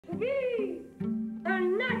to be,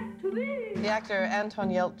 and not to be. The actor Anton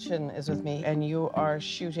Yelchin is with me, and you are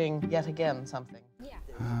shooting yet again something.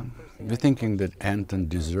 We're thinking that Anton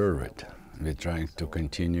deserves it. We're trying to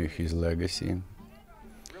continue his legacy,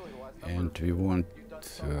 and we want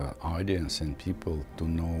audience and people to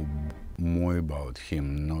know more about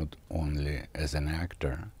him, not only as an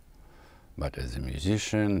actor, but as a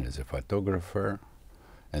musician, as a photographer,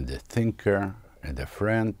 and a thinker, and a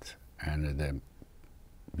friend, and a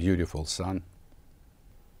beautiful son.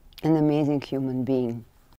 An amazing human being.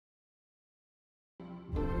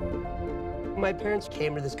 My parents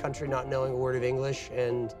came to this country not knowing a word of English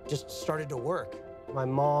and just started to work. My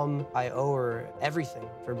mom, I owe her everything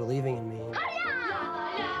for believing in me.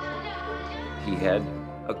 He had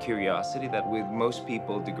a curiosity that with most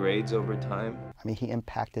people degrades over time. I mean, he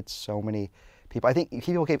impacted so many people. I think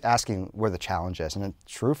people keep asking where the challenge is, and then,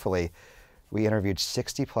 truthfully, we interviewed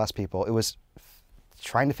 60 plus people. It was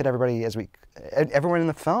trying to fit everybody everyone in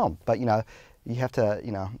the film, but you know, you have to,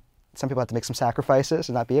 you know, some people have to make some sacrifices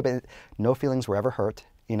and not be able, but no feelings were ever hurt,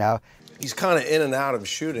 you know. He's kind of in and out of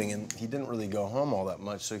shooting, and he didn't really go home all that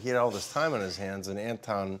much, so he had all this time on his hands, and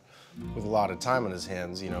Anton, with a lot of time on his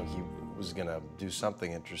hands, you know, he was gonna do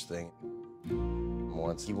something interesting.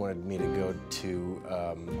 Once he wanted me to go to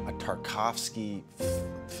a Tarkovsky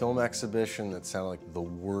film exhibition that sounded like the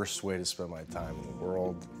worst way to spend my time in the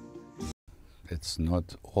world. It's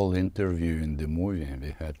not all interview in the movie.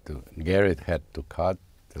 Garrett had to cut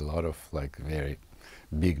a lot of like very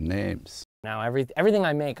big names. Now everything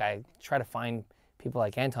I make, I try to find people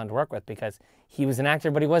like Anton to work with, because he was an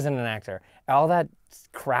actor, but he wasn't an actor. All that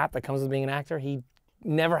crap that comes with being an actor, he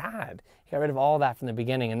never had. He got rid of all that from the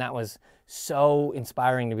beginning, and that was so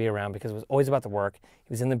inspiring to be around, because it was always about the work.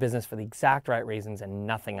 He was in the business for the exact right reasons and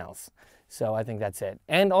nothing else. So I think that's it.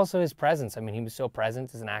 And also his presence. I mean, he was so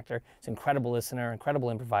present as an actor. He's an incredible listener, incredible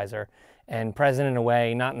improviser, and present in a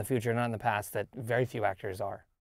way, not in the future, not in the past, that very few actors are.